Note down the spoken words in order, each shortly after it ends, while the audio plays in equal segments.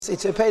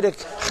It's a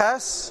Perek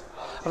Ches,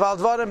 Val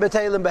Dvarim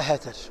B'Teilim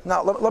Beheter.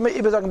 Now, let me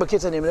even talk about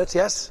kids in a minute,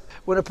 yes?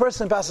 When a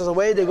person passes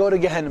away, they go to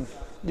Gehenna.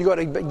 You go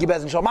to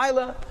Gibez and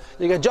Shalmaila,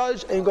 you get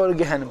judged, and you go to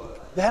Gehenna.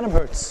 Gehenna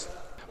hurts.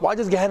 Why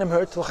does Gehenna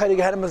hurt?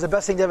 Gehenna is the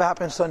best thing that ever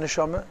happens to a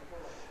neshama,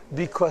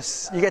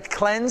 because you get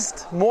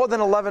cleansed more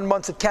than 11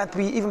 months. It can't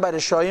be even by the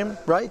Shoyim,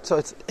 right? So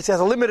it has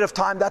a limit of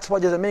time. That's why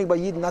there's a meaning by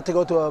Yid not to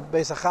go to a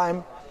Beis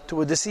HaChaim,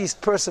 to a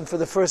deceased person for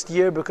the first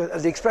year, because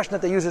as the expression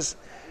that they use is,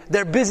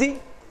 they're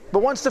busy.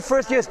 But once the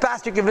first year is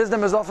passed, you can visit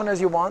them as often as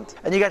you want.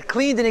 And you get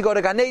cleaned and you go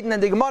to Gan Eden.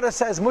 And the Gemara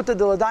says, Muta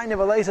de Ladayne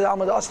V'Leisa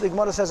Alma de Asli. The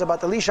Gemara says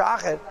about Elisha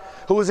Acher,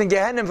 who was in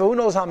Gehenna for who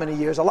knows how many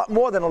years, a lot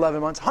more than 11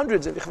 months,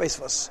 hundreds of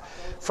Ichveisvos.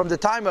 From the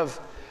time of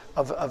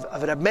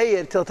Rab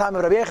Meir till the time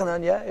of Rabbi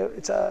Yechanan, yeah,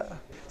 it's a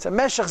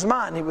Meshach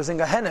Zman. He was in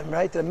Gehenna,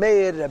 right? Rab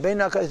Meir, Rab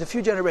Naka, it's a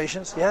few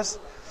generations, yes?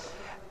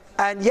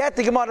 And yet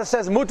the Gemara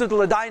says, Muta de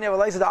Ladayne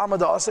V'Leisa Alma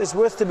de Asli. It's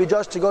worth to be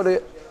judged to go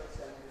to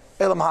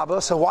Elam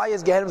Haba. So why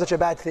is Gehenna such a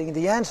bad thing?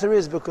 The answer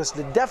is because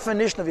the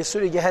definition of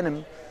Yisuri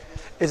Gehenna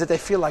is that they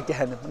feel like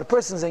Gehenna. When a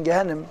person's in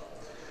Gehenna,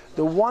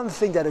 the one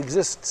thing that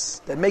exists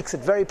that makes it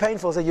very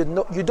painful is that you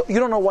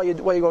don't know why you're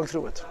going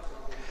through it.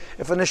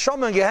 If a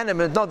neshama in Gehenna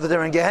would know that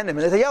they're in Gehenna,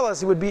 and if they yell us,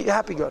 he would be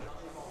happy good.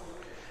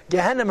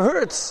 Gehenna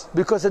hurts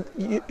because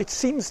it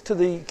seems to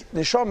the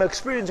neshama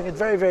experiencing it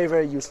very, very,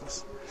 very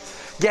useless.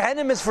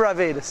 Gehenna is for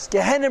Avedis.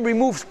 Gehenna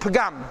removes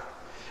pagam.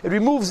 It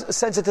removes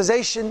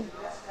sensitization,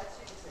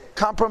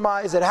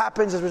 compromise that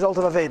happens as a result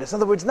of Aveda. In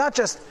other words, not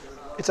just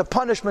it's a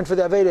punishment for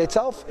the Aveda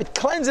itself, it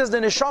cleanses the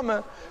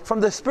neshama from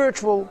the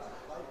spiritual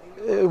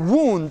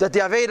wound that the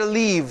Aveda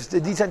leaves,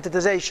 the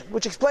desensitization,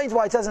 which explains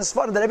why it says in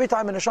Sfarad that every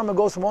time a neshama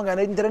goes from one Gan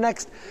Eden to the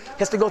next, he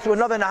has to go through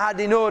another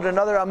Nahadinur,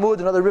 another Amud,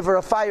 another river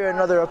of fire,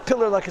 another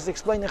pillar, like it's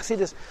explained in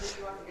Chassidus,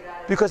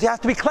 because he has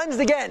to be cleansed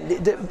again.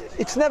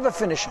 It's never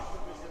finishing.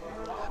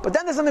 But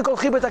then there's something called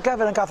Chibut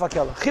HaKever and Kaf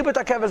HaKela. Chibut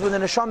HaKever is when the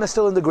neshama is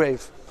still in the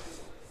grave.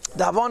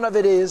 The Havon of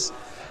it is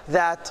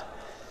that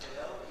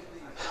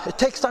it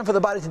takes time for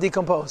the body to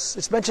decompose.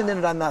 It's mentioned in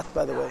Ranat,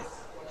 by the way.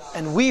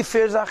 And we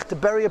firzach to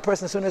bury a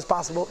person as soon as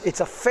possible. It's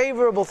a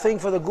favorable thing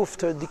for the guf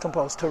to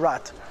decompose, to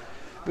rot.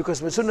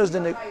 Because as soon as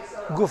the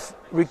guf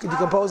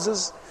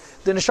decomposes,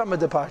 the neshama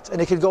departs,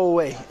 and it can go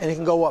away, and it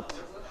can go up.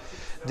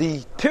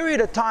 The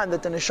period of time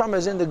that the neshama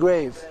is in the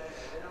grave,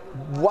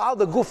 while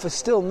the guf is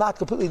still not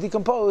completely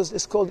decomposed,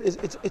 is called, the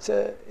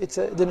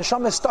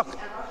neshama is stuck,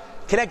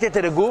 connected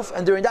to the guf,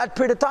 and during that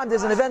period of time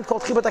there's an event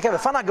called Chibut HaKever.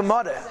 Fana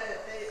Gemara.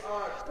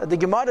 The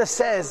Gemara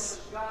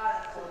says,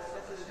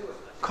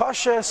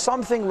 Kasha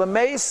something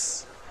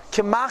lemeis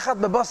kemachat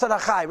bebasar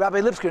achai.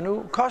 Rabbi Lipsker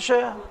knew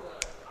kasha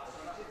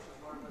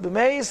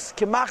lemeis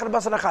kemachat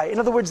bebasar achai. In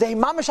other words, they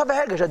mamish have a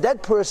hergesh. A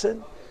dead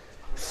person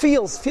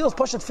feels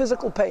pushed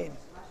physical pain.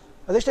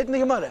 Are they stating the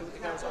Gemara?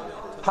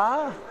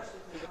 Huh?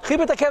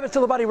 Chibut HaKever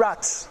till the body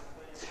rots.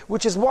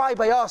 Which is why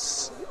by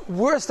us,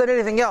 worse than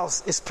anything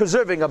else, is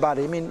preserving a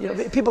body. I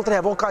mean, people today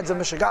have all kinds of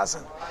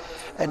mishigasan,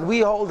 and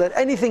we hold that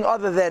anything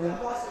other than,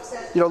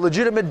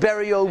 legitimate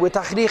burial with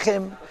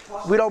tachrichim,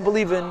 we don't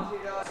believe in.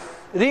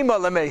 Rima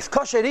lemeis,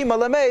 kosher rima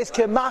lemeis,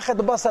 kemachet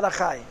basar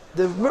achai.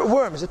 The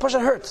worms, it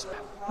hurts.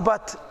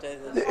 But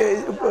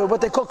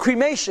what they call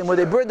cremation, where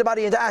they burn the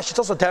body into ash, it's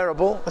also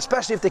terrible,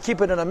 especially if they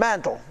keep it in a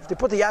mantle. If they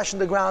put the ash in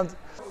the ground,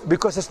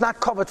 because it's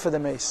not covered for the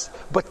mace.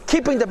 But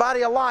keeping the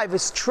body alive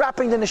is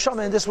trapping the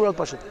neshama in this world,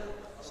 Pashut.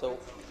 So,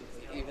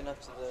 even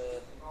after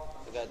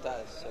the guy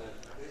dies, so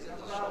the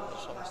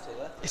neshama still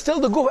there? It's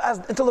still the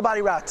guf until the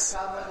body rots.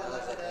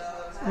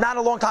 Not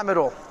a long time at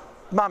all.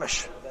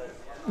 Mamish.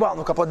 Well, in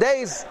a couple of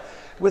days,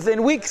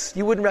 within weeks,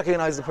 you wouldn't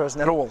recognize the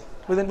person at all.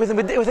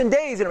 Within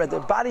days,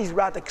 the bodies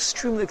rot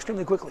extremely,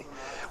 extremely quickly,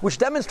 which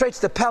demonstrates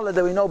the pella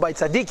that we know by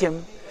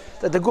tzaddikim,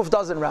 that the guf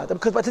doesn't rot.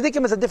 Because by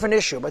tzaddikim is a different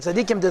issue. By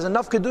tzaddikim, there's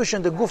enough kedusha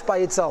in the guf by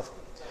itself.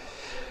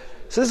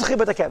 So this is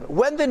Chibut HaKever.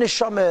 When the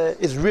neshama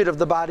is rid of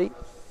the body,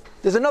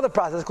 there's another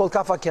process called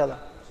Kaf HaKela.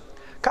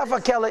 Kaf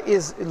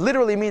HaKela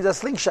literally means a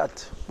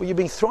slingshot, where you're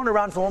being thrown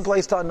around from one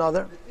place to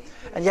another,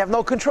 and you have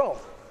no control.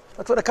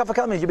 That's what a Kaf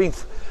HaKela means. You're being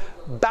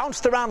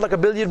bounced around like a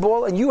billiard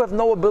ball, and you have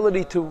no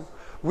ability to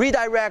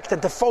redirect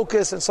and to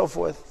focus and so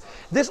forth.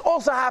 This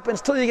also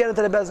happens till you get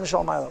into the Beis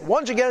Shalmaila.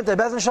 Once you get into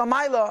the Beis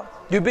Shalmaila,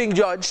 you're being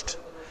judged,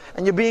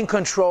 and you're being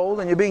controlled,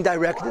 and you're being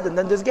directed, and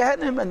then there's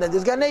Gehenna, and then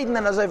there's Gan Eden,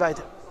 and Azay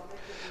Vaita.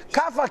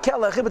 Kaf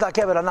HaKela, Chibut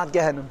HaKever are not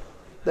Gehenna.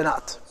 They're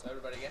not. So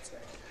everybody gets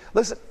there.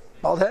 Listen,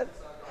 bald head.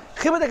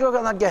 Chibut HaKever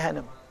are not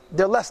Gehenna.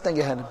 They're less than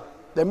Gehenna.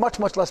 They're much,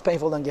 much less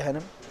painful than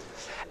Gehenna.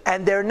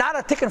 And they're not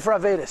a tikkun for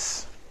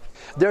Avedis.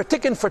 They're a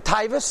tikkun for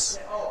Taivas.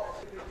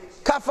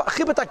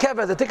 Chibut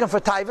HaKever is a tikkun for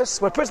Taivas,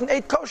 where a person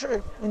ate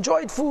kosher,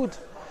 enjoyed food,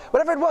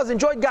 whatever it was,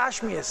 enjoyed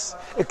Gashmias.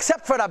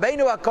 Except for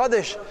Rabbeinu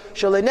HaKadosh,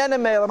 Shaleinene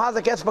Me'elam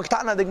Hazeh Ketz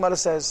Baktana, the Gemara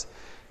says,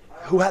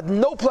 who had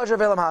no pleasure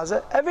of Elam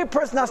Hazeh. Every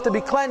person has to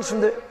be cleansed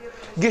from the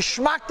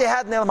Geshmak they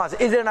had in Elam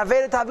Hazeh. Is it an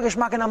Aveda to have a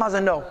Geshmak in Elam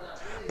Hazeh? No.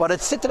 But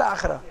it's Sitra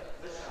Achra.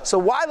 So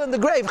while in the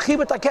grave,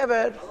 Chibut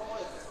HaKever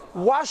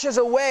washes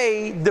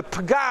away the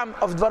pagam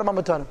of Dvarim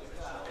HaMatanim.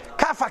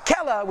 Kaf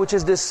HaKela, which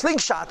is the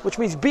slingshot, which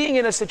means being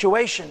in a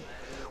situation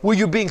where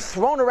you're being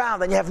thrown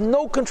around and you have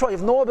no control, you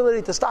have no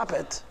ability to stop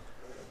it,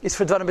 is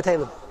for Dvarim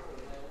B'Teilim,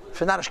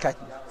 for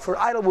Narishkeiten, for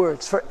idle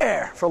words, for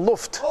air, for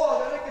luft,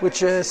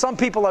 which some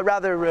people are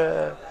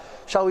rather,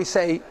 shall we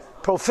say,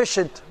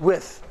 proficient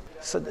with.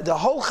 So the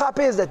whole chap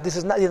is that this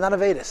is not, they're not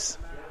Avedas,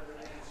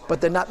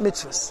 but they're not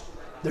mitzvahs.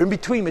 They're in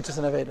between mitzvahs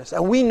and Avedas.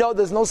 And we know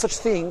there's no such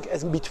thing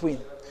as in between.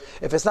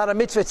 If it's not a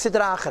mitzvah, it's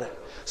sidra achara.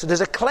 So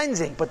there's a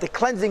cleansing, but the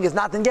cleansing is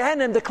not in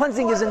Gehenna. The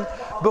cleansing is in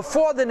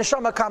before the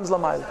neshama comes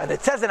lamayla. And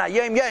it says in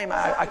Ayem Yem,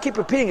 I keep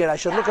repeating it, I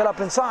should look it up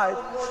inside,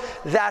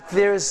 that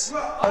there's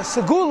a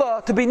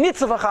segula to be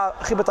nitzvah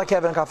chibat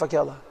hakever and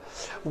kafakela.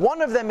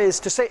 One of them is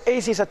to say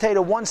Eis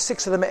Ateda,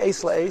 1/6 of them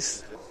Eis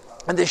La'Eis,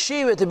 and the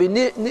shiva to be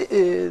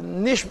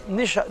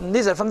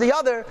nizar from the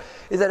other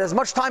is that as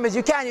much time as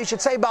you can, you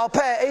should say Baal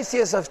Peh,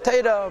 Eisias of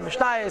Teda,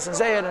 Mishnayos, and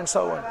Zayed, and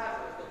so on.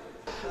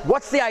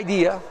 What's the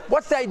idea?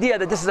 What's the idea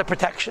that this is a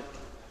protection?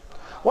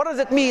 What does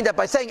it mean that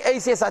by saying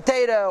Eisias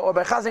Ateda or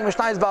by Chazing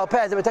Mishnayos Baal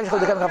Peh is a protection for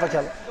the Kevin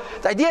Kafakela?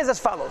 The idea is as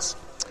follows.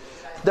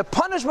 The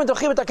punishment of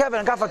Chibat HaKevin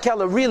and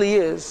Kafakela really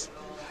is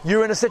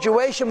you're in a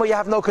situation where you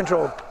have no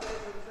control.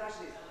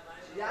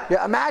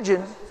 Yeah,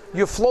 imagine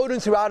you're floating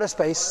through outer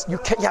space, you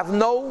have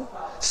no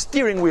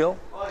steering wheel,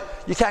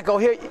 you can't go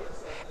here,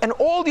 and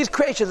all these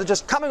creatures are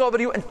just coming over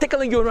to you and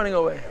tickling you and running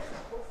away.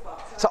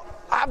 So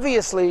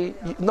obviously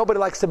nobody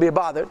likes to be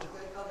bothered,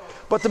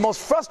 but the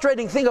most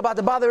frustrating thing about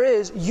the bother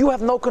is you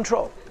have no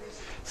control.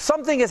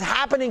 Something is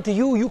happening to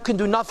you, you can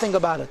do nothing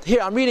about it.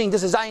 Here I'm reading,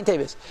 this is Zayin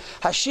Tevis.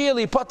 Hashir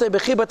li pateh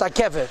bechibat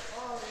hakever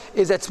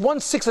is that's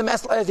 1/6 of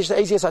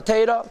Eisias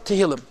Ateda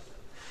Tehillim.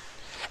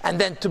 And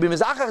then to be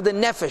mezachach the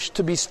nefesh,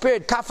 to be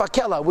spared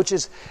kafakela, which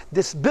is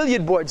this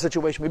billiard board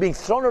situation, we're being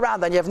thrown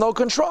around and you have no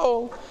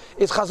control,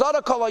 is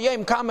chazara kol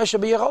hayom kama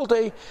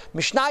shebiyacholte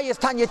mishnayos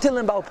tanya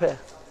tilim Baal Peh.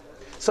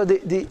 So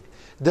the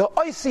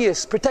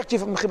oisius protects you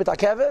from chibut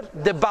hakever,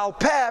 the Baal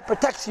Peh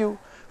protects you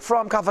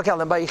from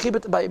kafakela. And by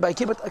chibut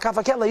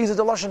kafakela uses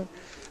the lashon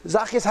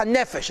zachis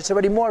hanefesh. It's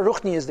already more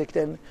ruchniistic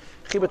than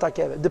chibut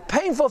hakever. The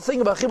painful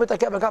thing about chibut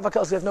hakever and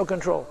kafakela is you have no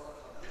control.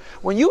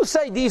 When you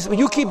say these, when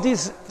you keep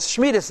these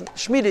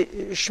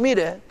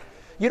shmide,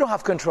 you don't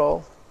have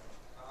control.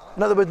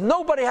 In other words,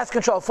 nobody has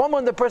control. From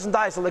when the person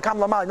dies, so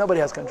nobody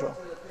has control.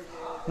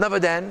 Never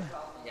then.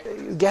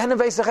 Gehenna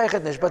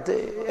veisach nicht. But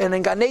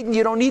in Gan Eden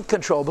you don't need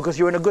control because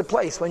you're in a good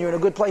place. When you're in a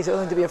good place, you're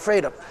nothing to be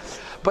afraid of.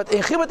 But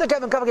in Chibut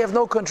HaKevin and Kafak you have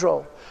no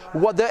control.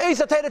 What the Eis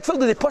HaTeira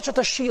Tefillah, they push at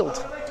a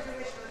shield.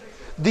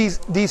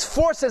 These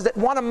forces that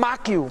want to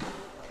mock you,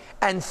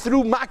 and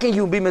through mocking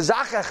you, be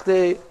mezachach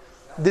the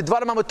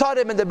Dvarim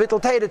HaMutarim and the Bittul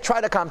Teira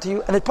try to come to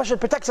you, and it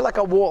protects you like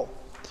a wall.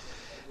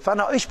 Von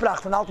der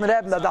Aussprache von Alten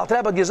Rebbe, der Alte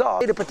Rebbe hat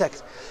gesagt, it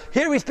protects.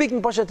 Here we're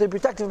speaking to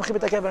protect you from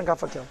Chibut HaKevin and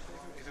Kafak.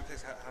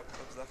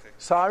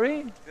 Sorry?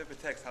 If you have a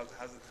text,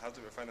 how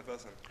to refine a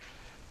person?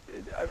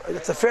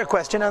 It's a fair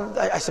question, and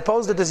I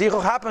suppose that the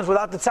zichur happens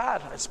without the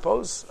tzar. I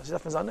suppose.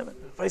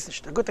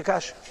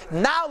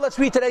 Now let's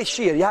read today's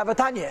shir. You have a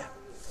Tanya.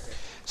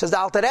 It says the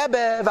Alter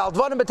Rebbe v'al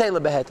dvarim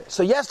b'teilim beheter.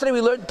 So yesterday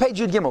we learned page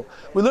Yud Gimel.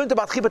 We learned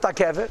about Chibut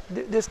HaKeved.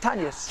 There's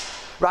Tanyas,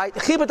 right?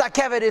 Chibut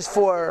HaKeved is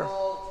for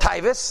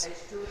Taivus,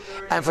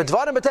 and for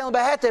dvarim b'teilim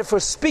beheter for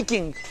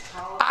speaking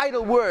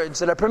idle words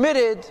that are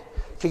permitted.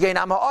 K'gein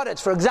am ha'aretz,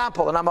 for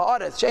example, an am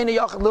ha'aretz she'eina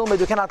yachad lilmed,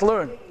 you cannot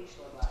learn,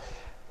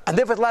 and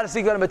therefore it's allowed to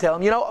speak dvarim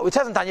b'teilim. You know, it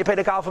says in Tanya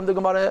Pedekal from the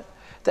Gemara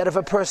that if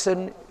a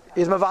person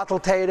is mevatel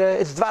teira,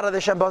 it's dvara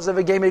the Shem bazav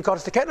v'gemer, it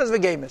calls the keres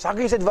v'gemer. So how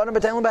can you say dvarim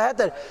b'teilim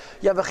beheter?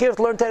 You have a chiyuv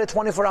to learn teira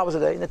 24 hours a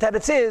day. And the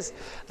teretz is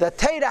that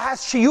teira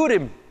has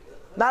shiurim.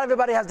 Not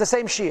everybody has the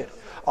same shiur.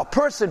 A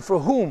person for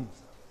whom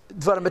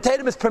dvarim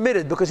b'teilim is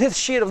permitted because his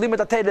shiur of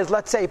limit teira is,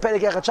 let's say, perek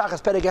echad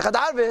shachas, perek echad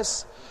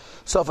arvis.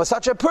 So for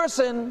such a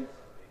person,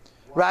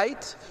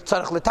 right? You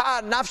have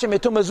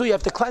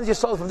to cleanse your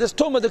soul from this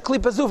tumah, the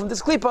klipa zu, from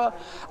this klipa.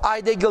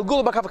 By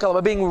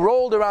being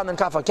rolled around in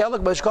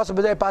kafakelak,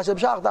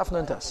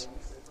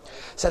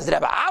 says the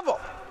Rebbe Avo.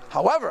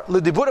 However,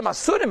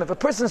 if a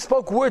person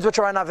spoke words which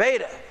are an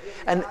aveda,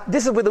 and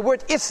this is where the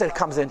word iser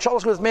comes in, and so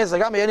forth, which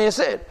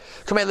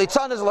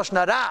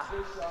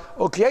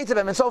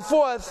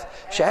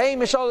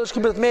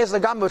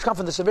come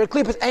from the severe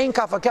klipas,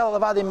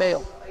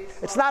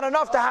 it's not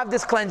enough to have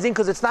this cleansing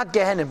because it's not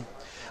gehenim.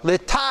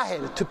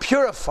 Letahir, to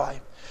purify.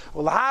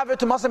 Ulahaver,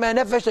 to masameh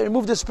nefesh, to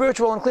remove the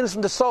spiritual uncleanness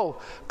from the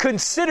soul.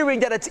 Considering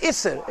that it's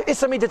Isser.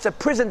 Isser means it's a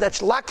prison that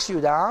locks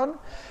you down.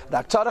 You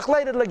have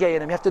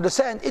to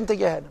descend into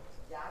Gehenna.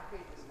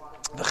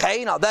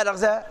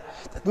 That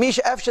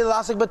Misha Efshel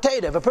Lasik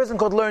B'Teira. If a person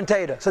could learn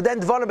Teira, so then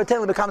Dvarim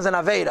B'Teilim becomes an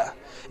Aveda.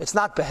 It's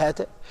not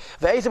Beheter.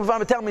 Ve'esim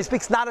Dvarim B'Teilim, he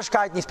speaks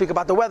Narishkeit, you speak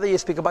about the weather, you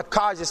speak about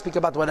cars, you speak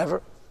about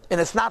whatever.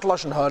 And it's not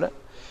Lashon Hara.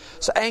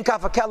 So ein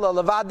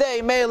kafakela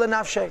levadei meil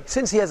nafshe.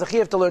 Since he has a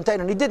chiyuv to learn Torah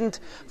and he didn't,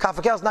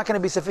 kafakela is not going to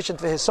be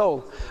sufficient for his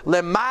soul.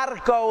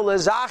 Lemarko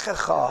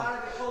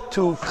lezachecha,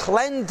 to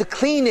cleanse, to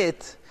clean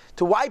it,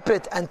 to wipe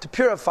it and to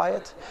purify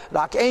it.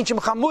 Like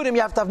ancient chamurim,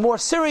 you have to have more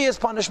serious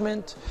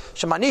punishment.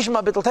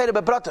 Shemanishma bittul Torah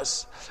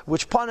bepratus,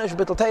 which punish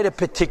bittul Torah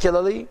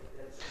particularly.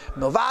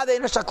 In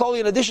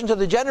addition to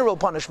the general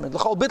punishment,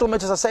 if you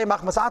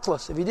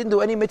didn't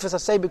do any mitzvahs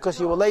asay because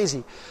you were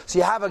lazy, so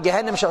you have a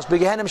Gehenim shel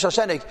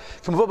shenik.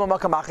 You know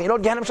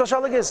what Gehenim shel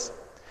shenik is?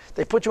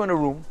 They put you in a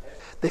room,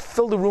 they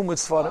fill the room with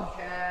svarim,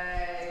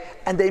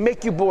 and they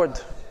make you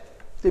bored.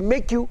 They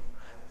make you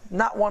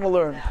not want to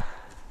learn.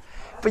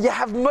 But you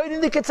have moed in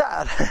the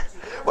ketzar.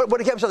 What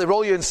the Gehenim shel? They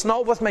roll you in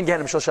snow. What's meant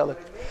Gehenim shel shenik?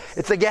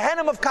 It's the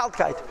Gehenim of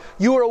Kalkite.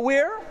 You are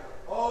aware.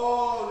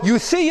 You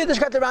see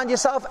Yiddishkeit around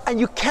yourself, and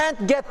you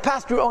can't get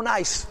past your own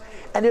ice,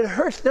 and it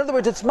hurts. In other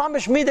words, it's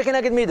mamish midah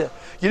keneged midah.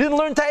 You didn't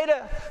learn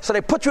Torah, so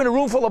they put you in a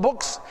room full of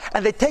books,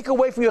 and they take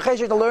away from your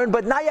cheshek to learn.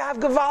 But now you have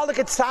gevaldik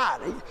etzar.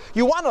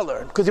 You want to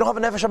learn because you don't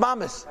have a nefesh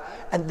habamis,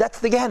 and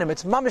that's the Gehenim.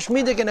 It's mamish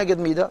midah keneged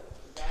midah.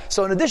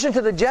 So in addition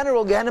to the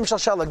general Gehenim shel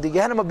shelik, the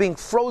Gehenim of being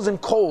frozen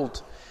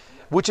cold,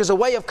 which is a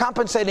way of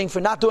compensating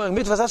for not doing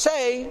mitzvahs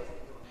asay.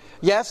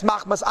 Yes,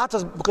 machmas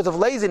atas because of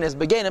laziness. So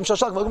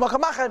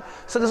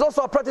there's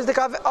also a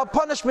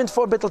punishment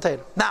for bittul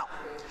Torah.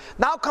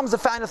 Now comes the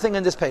final thing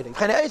in this peidik.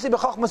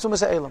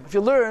 If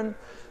you learn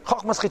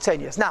chokhmas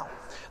chitzenius, now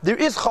there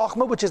is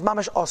chokhmah which is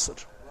mamash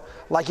asur.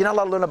 Like you're not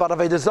allowed to learn about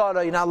avodah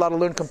zarah, you're not allowed to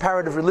learn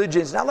comparative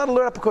religions, you're not allowed to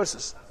learn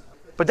apocryphals.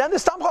 But then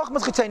there's some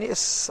chokhmas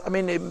chitzenius. I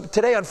mean,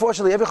 today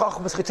unfortunately every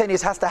chokhmas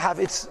chitzenius has to have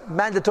its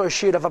mandatory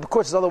sheet of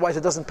apocryphals, otherwise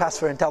it doesn't pass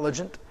for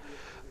intelligent.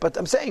 But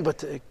I'm saying,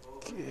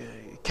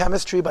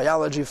 chemistry,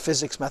 biology,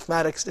 physics,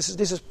 mathematics. This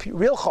is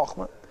real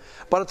chokhmah,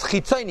 but it's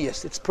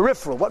chitzenius. It's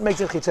peripheral. What makes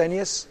it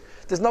chitzenius?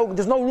 There's no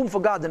room for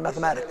God in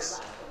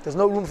mathematics. There's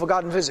no room for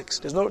God in physics.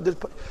 There's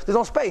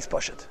no space.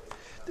 Push it.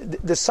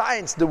 The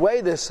science, the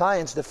way the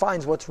science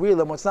defines what's real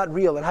and what's not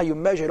real, and how you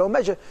measure, don't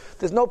measure.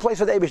 There's no place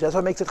for the Eibush. That's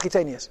what makes it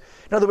chitzenius.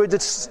 In other words,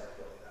 it's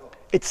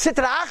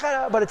sitra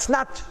achara, but it's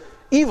not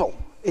evil.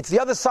 It's the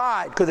other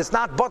side because it's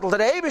not bottled to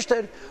the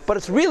Eibush, but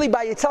it's really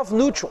by itself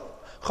neutral.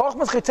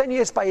 Chokhmas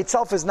chitzenius by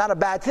itself is not a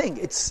bad thing.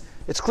 It's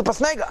klipas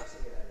nega.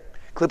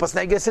 Klipas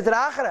nega is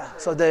sitra achara.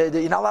 So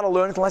you're not allowed to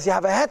learn it unless you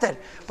have a heter.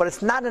 But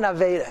it's not an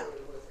aveda.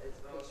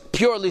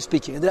 Purely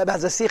speaking. The Rebbe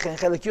has a sikh in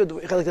Chelik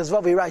Yud, Chelik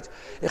Tezvav, he writes,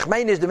 Ich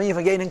meine is the meaning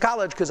of gaining in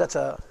college because that's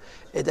a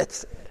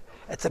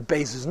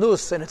basis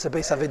nus, and it's a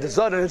base avodah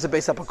zarah, and it's a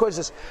base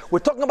apocryphals. We're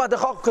talking about the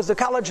chokhmah because the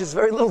college has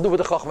very little to do with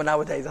the chokhmah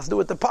nowadays. It has to do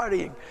with the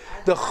partying.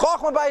 The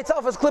chokhmah by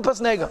itself is klipas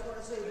nega.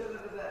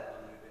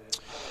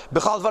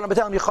 It's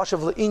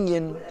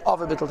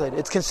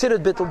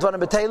considered bittul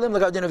dvarim b'teilim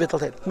l'gadin of bittul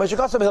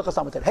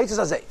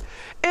teilim.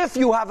 If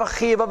you have a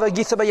chiv of a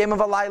gisa b'yem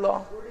of a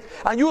laila,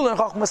 and you learn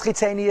chokhmas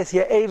chitzenius,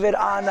 you're aver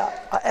ana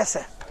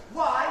esse.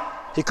 Why?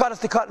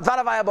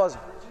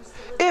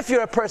 If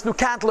you're a person who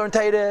can't learn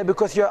Torah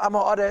because you're amo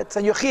aretz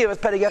and your chiv is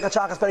perigechat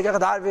shachas perigechat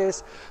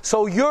arvis,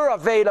 so your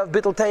aved of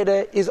bittul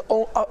Torah is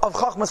of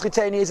chokhmas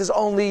chitzenius is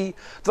only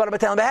dvarim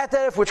b'teilim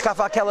b'heter, which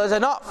kafa kela is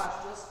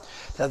enough.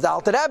 But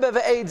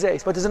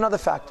there's another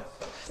factor.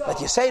 That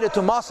you say to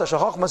Masa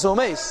Shachochmas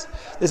Umeis,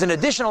 there's an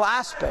additional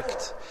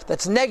aspect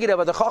that's negative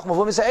of the Chochmah of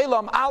Umeis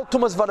Elam, al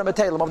Tumas Varam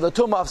Etelam, of the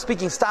Tumah of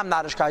speaking Stam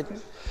Narishkeiten.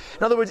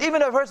 In other words,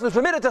 even if a person is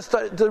permitted to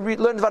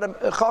learn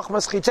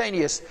Chochmas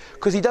Chitzenius,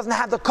 because he doesn't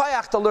have the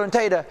koyach to learn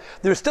Teda,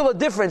 there's still a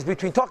difference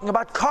between talking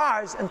about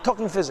cars and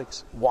talking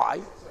physics. Why?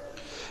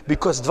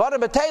 Because Dvarim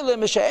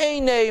Etelam is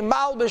she'einei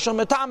malbish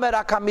u'metamer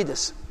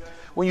akamidis.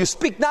 When you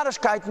speak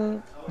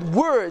Narishkeiten,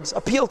 words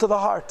appeal to the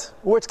heart.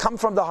 Words come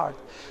from the heart.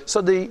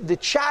 So the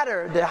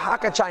chatter, the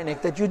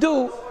hakachainik that you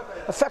do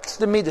affects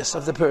the midas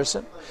of the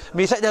person. From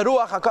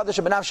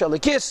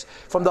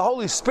the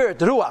Holy Spirit,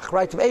 the Ruach,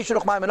 right?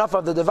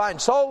 Of the divine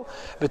soul,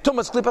 from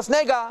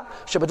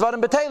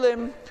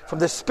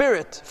the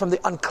spirit, from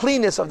the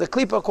uncleanness of the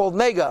klipa called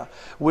nega,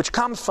 which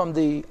comes from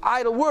the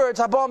idle words,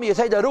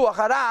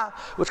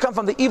 which come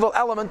from the evil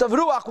element of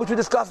Ruach, which we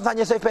discussed in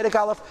Tanya Seif Perek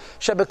Aleph,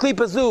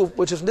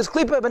 which is from this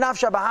klipa,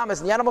 Benafsha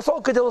Bahamas, and the animal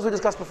soul kedillas we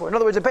discussed before. In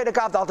other words, in Perek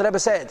Aleph, the Alter Rebbe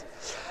said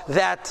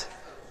that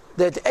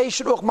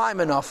Eish Ruach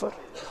Maimen offer.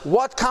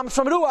 What comes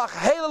from Ruach?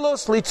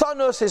 Heilalus,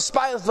 Litzanus, is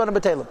Spayus, Dvarim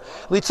B'Teilim.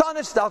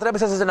 Litzanus, the Alter Rebbe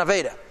says, is an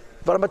Aveda.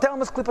 Dvarim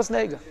B'Teilim is Klipas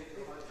Nega.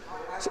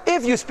 So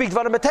if you speak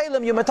Dvarim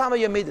B'Teilim, you matama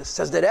your midas.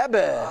 Says the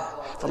Rebbe,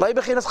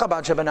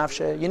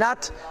 you're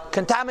not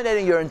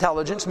contaminating your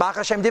intelligence.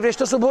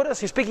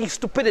 You're speaking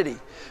stupidity.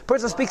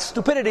 Person speaks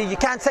stupidity, you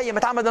can't say you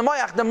matama the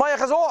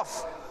moyach is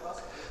off.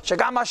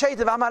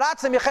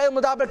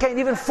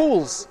 Even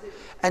fools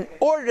and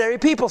ordinary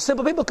people,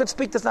 simple people, could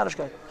speak this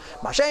Narishkeit.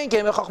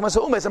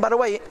 And by the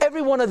way,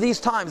 every one of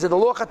these times that the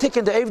Loach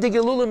HaTikkun, the Evdi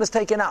Gelulim is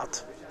taken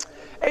out.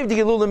 Evdi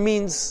Gelulim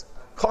means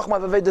Chochma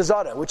v'Aveda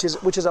Zarah, which is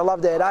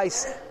Alav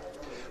De'erais.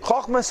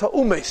 Chochmas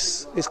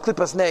Ha'umes is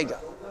Klipas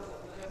Nega.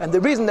 And the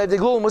reason that the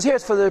Gelulim was here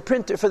is for the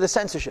printer, for the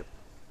censorship.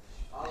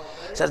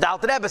 Says the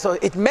Alter Rebbe, so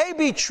it may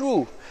be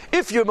true,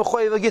 if you're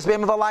Mechoyev Agis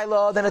B'Yem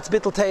V'Alayla, then it's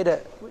Bittul Teira.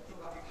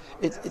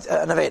 It's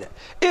an Aveda.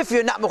 If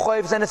you're not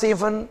Mechoyev, then it's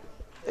even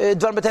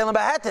Dvar B'Teilim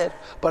B'Heter,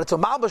 but it's a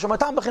Malbush or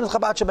Matam B'Chinas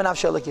Chabad Shebenav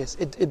Shelikis.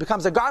 It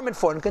becomes a garment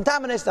for and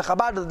contaminates the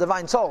Chabad of the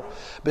divine soul.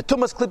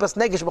 Betumas Klipas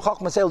Negish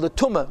B'Chachmas El, the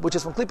Tumah, which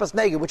is from Klipas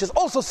Negi, which is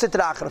also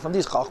Sitra Achra, from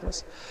these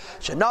Chachmas.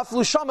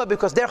 Shenaflu Shama,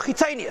 because they're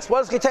Chitanius.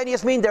 What does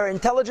Chitanius mean? They're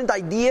intelligent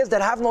ideas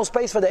that have no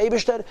space for the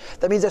Eibishter.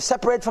 That means they're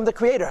separated from the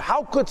Creator.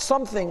 How could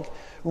something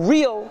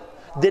real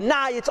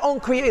deny its own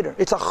creator?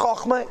 It's a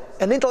chokhmah,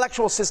 an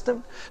intellectual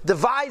system,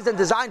 devised and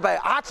designed by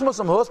Atzmos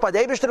Amhus, by the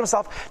Eibishter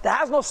himself, that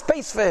has no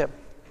space for him.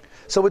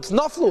 So it's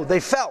naflu, they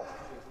fell.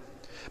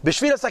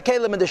 B'shviras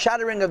HaKelim, and the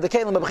shattering of the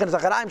Kelim, B'chinas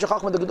HaCharayim,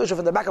 Chokhmah the Kedusha,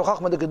 from the back of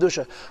Chokhmah the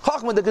Kedusha.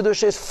 Chokhmah the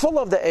Kedusha is full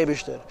of the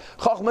Eibishter.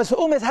 Chokhmah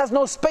Umet has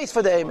no space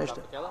for the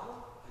Eibishter.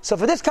 So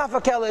for this Kaf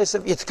HaKela,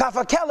 it's Kaf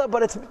HaKela,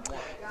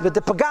 but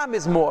the Pagam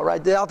is more,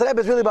 right? The Alter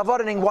Rebbe is really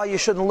bavarening why you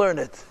shouldn't learn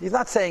it. He's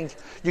not saying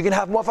you can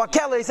have more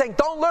HaKela, he's saying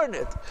don't learn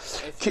it.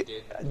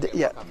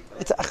 Yeah.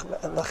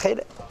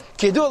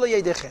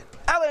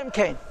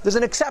 There's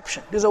an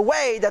exception. There's a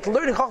way that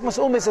learning Chokhmas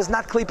Umis is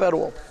not klipa at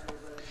all.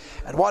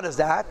 And what is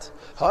that?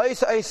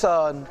 If you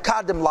study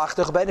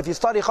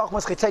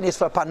Chokhmas Chitzenius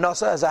for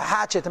Parnasa, as a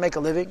hatchet to make a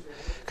living,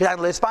 you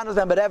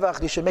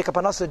should make a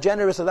Parnasa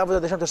generous to level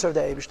to serve the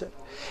Eibishter.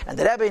 And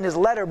the Rebbe in his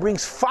letter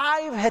brings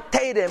 5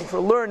 hetedim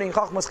for learning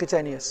Chokhmas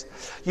Chitzenius.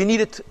 You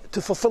need it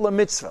to fulfill a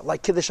mitzvah,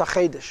 like Kiddush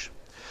HaChedesh.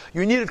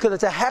 You need it because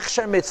it's a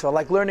hechsher mitzvah,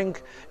 like learning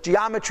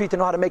geometry to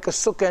know how to make a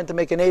sukkah and to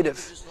make a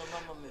native.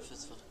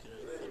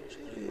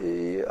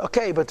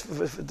 Okay, but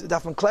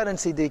that from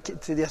Clarence to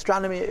the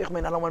astronomy, I don't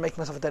want to make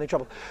myself into any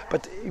trouble.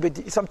 But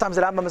sometimes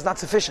the Rambam is not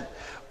sufficient,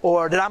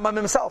 or the Rambam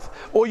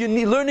himself, or you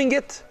need learning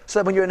it so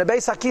that when you're in a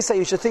Beis HaKisei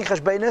you should think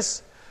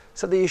Cheshbeinis,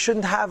 so that you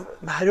shouldn't have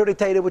Haruri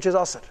Teira, which is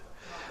Asr.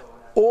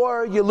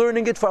 Or you're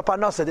learning it for a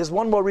Parnasa. There's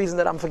one more reason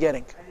that I'm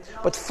forgetting.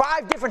 But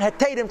 5 different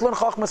hetedim to learn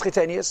Chokhmas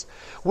Chitzenius,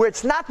 where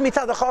it's not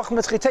mitzad the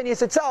Chokhmas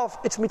Chitzenius itself,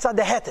 it's mitzad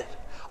the heter.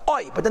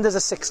 But then there's a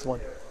 6th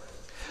one.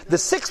 The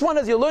 6th one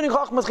is you're learning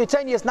Chokhmas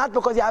Chitzenius not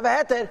because you have a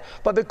heter,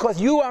 but because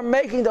you are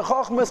making the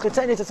Chokhmas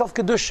Chitzenius itself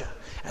Kedusha.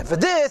 And for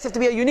this, you have to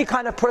be a unique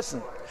kind of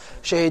person.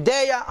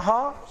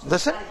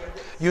 Listen.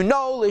 You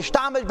know,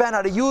 l'ishtamid ben,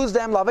 how to use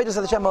them,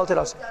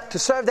 to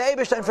serve the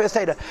Eibishter and for his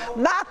Teda.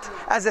 Not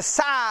as a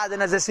sad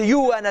and as a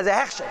siyu and as a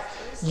hechsher.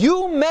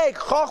 You make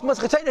Chokhmas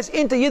Chitzenius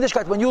into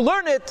Yiddishkeit. When you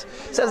learn it,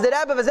 says the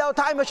Rebbe, v'zeh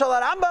time shel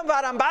Rambam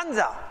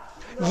v'Rambanza.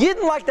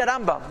 Yidden like the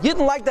Rambam,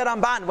 Yidden like the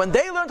Ramban. When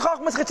they learned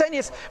Chokhmas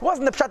Chitzenius, it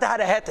wasn't the pshat that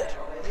had a heter.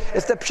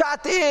 It's the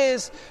pshat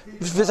is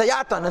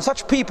v'zayatan and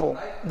such people,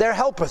 their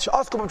helpers,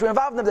 to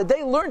involve them, that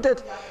they learned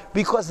it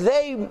because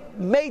they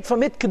made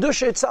from it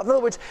Kedusha itself. In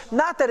other words,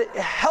 not that it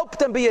helped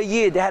them be a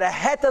Yid. They had a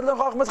heter learn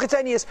Chokhmas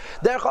Chitzenius.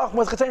 Their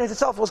Chokhmas Chitzenius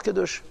itself was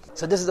Kedusha.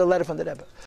 So this is the letter from the Rebbe.